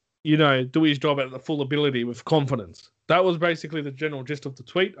do his job at the full ability with confidence? That was basically the general gist of the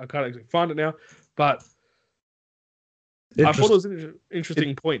tweet. I can't actually find it now, but I thought it was an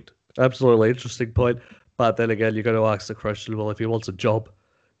interesting point. Absolutely interesting point. But then again, you're going to ask the question, well, if he wants a job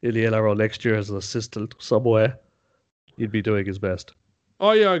in the NRL next year as an assistant somewhere, he'd be doing his best.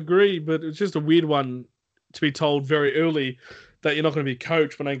 Oh, yeah, I agree, but it's just a weird one to be told very early that you're not going to be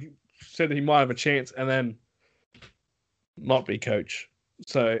coach when I said that he might have a chance and then not be coach.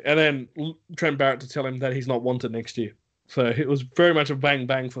 So, and then Trent Barrett to tell him that he's not wanted next year. So it was very much a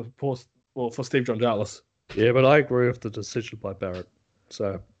bang for Steve Gonzalez. Yeah, but I agree with the decision by Barrett.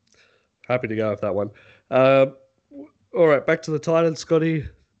 So happy to go with that one. All right, back to the Titans, Scotty.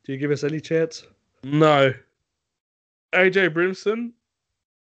 Do you give us any chance? No. AJ Brimson,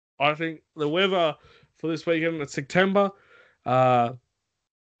 I think the weather for this weekend, it's September.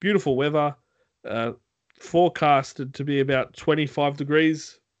 Beautiful weather. Forecasted to be about 25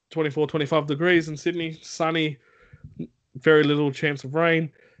 degrees, 24, 25 degrees in Sydney. Sunny, very little chance of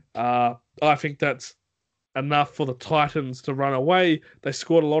rain. I think that's enough for the Titans to run away. They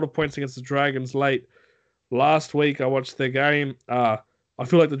scored a lot of points against the Dragons late last week. I watched their game. I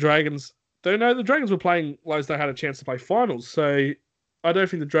feel like the Dragons were playing like they had a chance to play finals. So I don't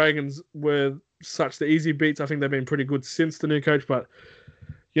think the Dragons were such the easy beats. I think they've been pretty good since the new coach. But,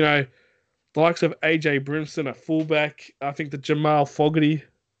 the likes of AJ Brimson at fullback, I think that Jamal Fogarty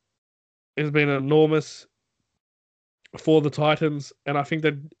has been enormous for the Titans. And I think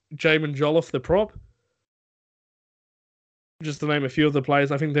that Jamin Jolliffe, the prop, just to name a few of the players,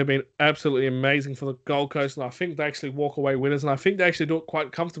 I think they've been absolutely amazing for the Gold Coast. And I think they actually walk away winners. And I think they actually do it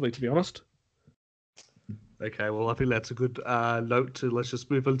quite comfortably, to be honest. Okay, well, I think that's a good note to let's just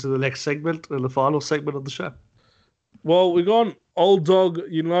move on to the next segment and the final segment of the show. Well, we've gone old dog.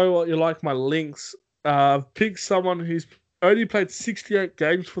 You know what? You like my links. I've picked someone who's only played 68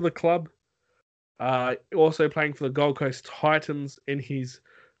 games for the club. Also playing for the Gold Coast Titans in his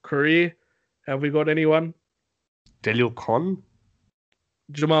career. Have we got anyone? Daniel Con?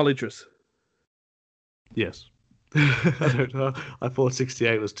 Jamal Idris. Yes. I don't know. I thought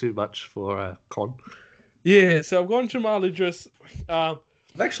 68 was too much for Con. Yeah, so I've gone Jamal Idris. I've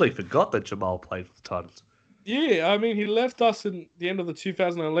actually forgot that Jamal played for the Titans. Yeah, I mean, he left us in the end of the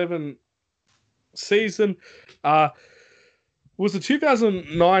 2011 season. Was the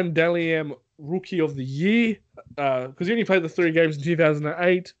 2009 Dally M Rookie of the Year because he only played the 3 games in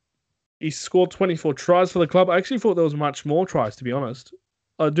 2008. He scored 24 tries for the club. I actually thought there was much more tries, to be honest.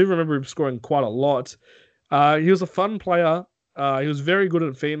 I do remember him scoring quite a lot. He was a fun player. He was very good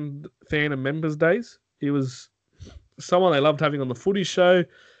at fan and members days. He was someone they loved having on the footy show.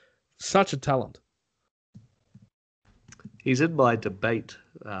 Such a talent. He's in my debate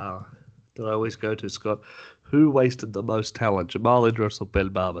that I always go to, Scott. Who wasted the most talent, Jamal Idris or Ben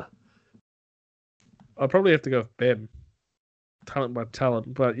Barber? I'll probably have to go with Ben. Talent by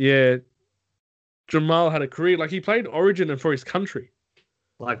talent. But yeah, Jamal had a career. Like, he played Origin and for his country.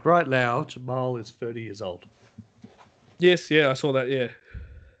 Like, right now, Jamal is 30 years old. Yes, yeah, I saw that, yeah.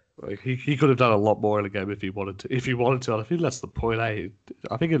 Like, he could have done a lot more in the game if he wanted to. And I think that's the point. I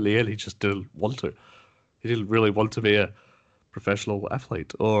think in the end, he just didn't want to. He didn't really want to be a professional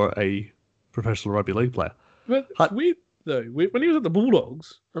athlete or a professional rugby league player. But it's weird, though. When he was at the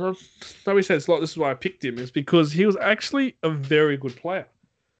Bulldogs, and I know he said it's like this is why I picked him, is because he was actually a very good player.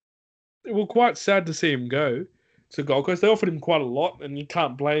 It was quite sad to see him go, to Gold Coast. They offered him quite a lot, and you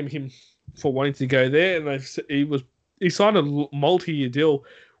can't blame him for wanting to go there. And he signed a multi-year deal,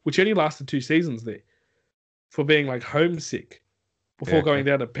 which only lasted 2 seasons there, for being like homesick before going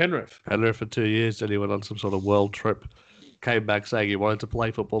down to Penrith. Penrith for 2 years, then he went on some sort of world trip, came back saying he wanted to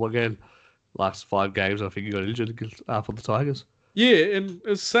play football again. Last 5 games, I think he got injured for the Tigers. Yeah, and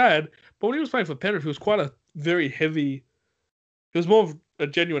it's sad. But when he was playing for Penrith, he was quite a very heavy. He was more of a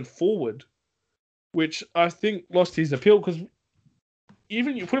genuine forward, which I think lost his appeal because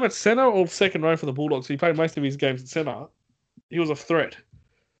even you put him at centre or second row for the Bulldogs, he played most of his games at centre. He was a threat,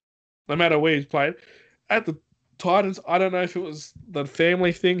 no matter where he's played. At the Titans, I don't know if it was the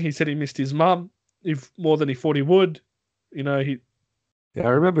family thing. He said he missed his mum more than he thought he would. You know, Yeah, I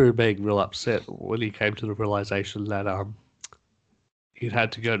remember him being real upset when he came to the realization that he'd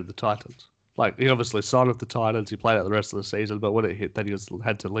had to go to the Titans. Like, he obviously signed with the Titans, he played out the rest of the season, but when it hit that he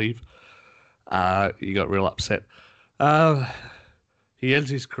had to leave, he got real upset. He ends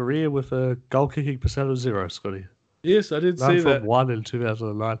his career with a goal-kicking percent of 0, Scotty. Yes, I did see that. From 1 in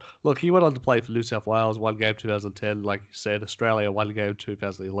 2009. Look, he went on to play for New South Wales, 1 game 2010, like you said, Australia, 1 game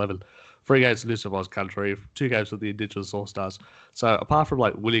 2011. 3 games for New South Wales country, 2 games with the Indigenous All-Stars. So apart from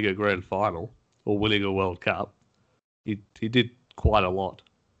like winning a grand final or winning a World Cup, he did quite a lot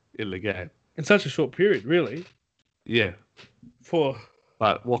in the game. In such a short period, really. Yeah.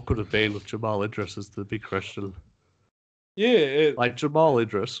 But what could have been with Jamal Idris is the big question. Yeah. Like Jamal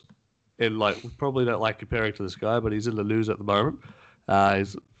Idris, and like we probably don't like comparing to this guy, but he's in the news at the moment.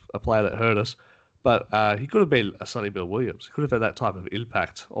 He's a player that hurt us. But he could have been a Sonny Bill Williams. He could have had that type of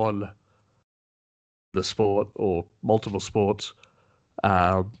impact on the sport or multiple sports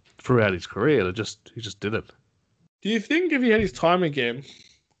throughout his career. He just didn't. Do you think if he had his time again,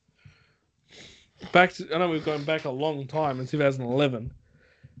 I know we've gone back a long time in 2011,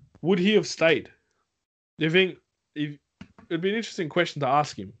 would he have stayed? Do you think it'd be an interesting question to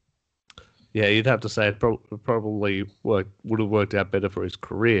ask him? Yeah, you'd have to say it probably would have worked out better for his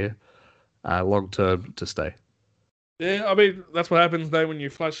career long term to stay. Yeah, I mean, that's what happens though when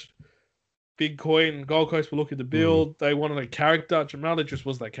you flush big coin. Gold Coast were looking to build. They wanted a character. Jamal Idris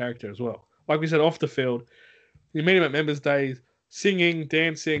was that character as well. Like we said, off the field, you meet him at Members' Days, singing,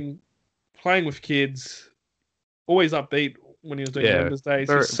 dancing, playing with kids, always upbeat when he was doing Members' Days.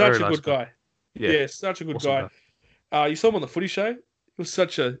 He's such a good guy. Yeah, such a good guy. You saw him on the Footy Show. He was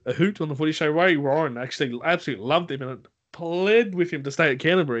such a hoot on the Footy Show. Ray Warren actually absolutely loved him and pled with him to stay at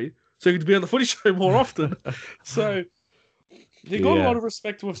Canterbury so he could be on the Footy Show more often. So he got a lot of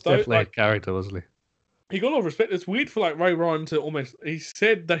respect with those. Definitely a character, wasn't he? He got a lot of respect. It's weird for like Ray Ryan to almost. He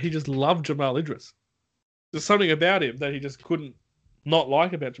said that he just loved Jamal Idris. There's something about him that he just couldn't not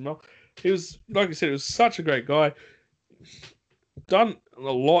like about Jamal. He was, like I said, he was such a great guy. Done a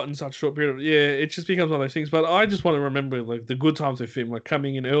lot in such a short period. Yeah, it just becomes one of those things. But I just want to remember like the good times with him, like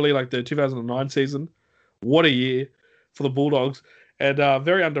coming in early, like the 2009 season. What a year for the Bulldogs, and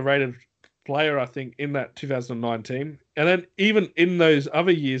very underrated player, I think, in that 2009 team. And then even in those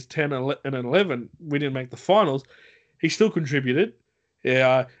other years, 10 and 11, we didn't make the finals. He still contributed.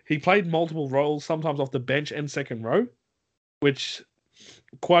 Yeah, he played multiple roles, sometimes off the bench and second row, which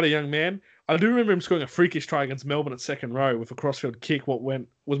quite a young man. I do remember him scoring a freakish try against Melbourne at second row with a crossfield kick. What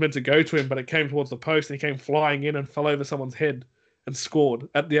was meant to go to him, but it came towards the post and he came flying in and fell over someone's head and scored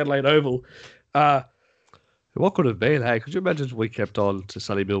at the Adelaide Oval. What could have been? Hey, could you imagine if we kept on to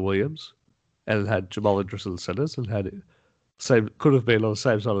Sonny Bill Williams and had Jamal Idris in the centres and had it could have been on the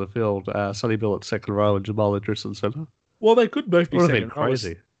same side of the field, Sonny Bill at second row and Jamal Idris in the centre? Well, they could both be would have second been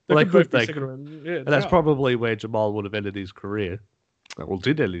crazy. They Well, could be second row. Yeah, and that's probably where Jamal would have ended his career. Well,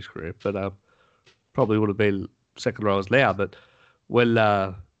 did end his career, but probably would have been second row as now. But when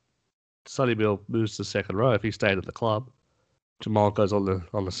Sonny Bill moves to second row, if he stayed at the club, Jamal goes on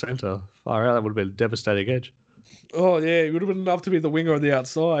the centre. Far out, that would have been a devastating edge. Oh yeah, it would have been enough to be the winger on the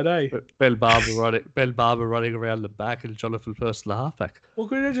outside, eh? Ben Barber running around the back, and Jonathan First the halfback. Well,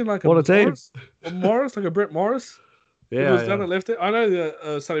 could you imagine like what a team? Morris, like a Brett Morris? Yeah, was down at left. I know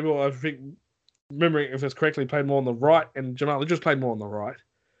that Sonny Bill, I think, remembering if it's correctly, played more on the right, and Jamal just played more on the right.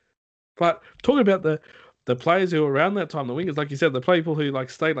 But talking about the players who were around that time, the wingers, like you said, the people who like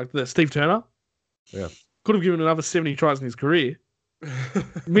stayed, like the Steve Turner, could have given another 70 tries in his career.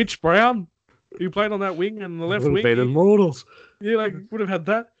 Mitch Brown, who played on that wing and the left wing, been immortals. Yeah, like would have had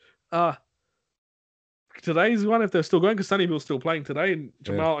that. Today's one, if they're still going, because Sonny Bill's still playing today, and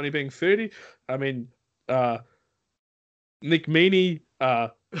Jamal only being 30. I mean, Nick Meaney,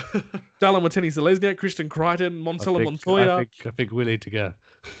 Dallin Watene-Zelezniak, Christian Crichton, Montella Montoya. I think we need to go.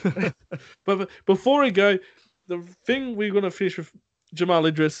 But before we go, the thing we're going to finish with Jamal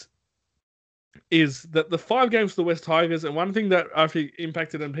Idris, is that the 5 games for the West Tigers, and one thing that I think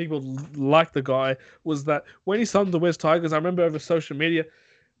impacted and people like the guy was that when he signed the West Tigers, I remember over social media,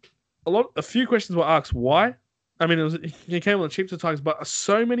 a few questions were asked why. I mean, he came on the cheap to Tigers, but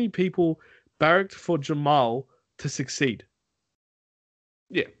so many people barracked for Jamal to succeed.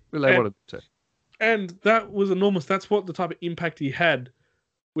 Yeah, well, they wanted to. And that was enormous. That's what the type of impact he had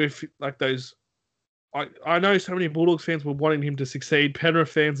with like those. I know so many Bulldogs fans were wanting him to succeed, Penrith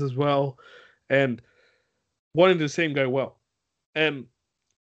fans as well, and wanting to see him go well. And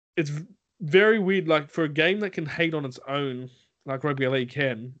it's very weird, like for a game that can hate on its own, like rugby league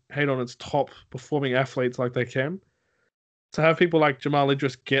can, hate on its top performing athletes like they can, to have people like Jamal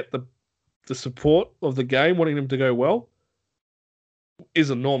Idris get the support of the game, wanting them to go well,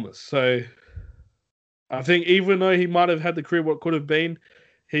 is enormous. So I think even though he might have had the career what could have been,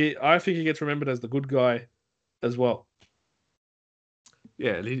 I think he gets remembered as the good guy as well.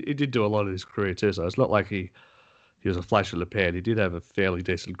 Yeah, he did do a lot of his career too, so it's not like he was a flash in the pan. He did have a fairly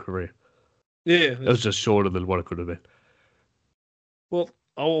decent career. Yeah. It was just shorter than what it could have been. Well,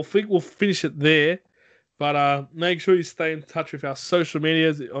 I think we'll finish it there. But make sure you stay in touch with our social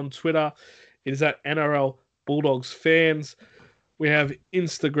medias on Twitter. It is at NRL Bulldogs Fans. We have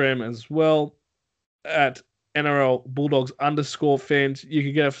Instagram as well at NRL Bulldogs _fans. You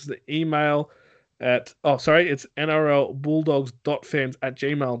can get us the email at, it's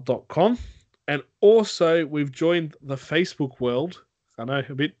nrlbulldogs.fans@gmail.com. And also, we've joined the Facebook world. I know,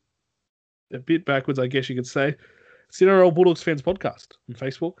 a bit backwards, I guess you could say. It's the NRL Bulldogs Fans Podcast on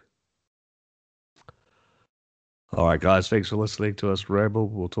Facebook. All right, guys. Thanks for listening to us ramble.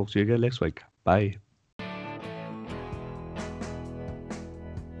 We'll talk to you again next week. Bye.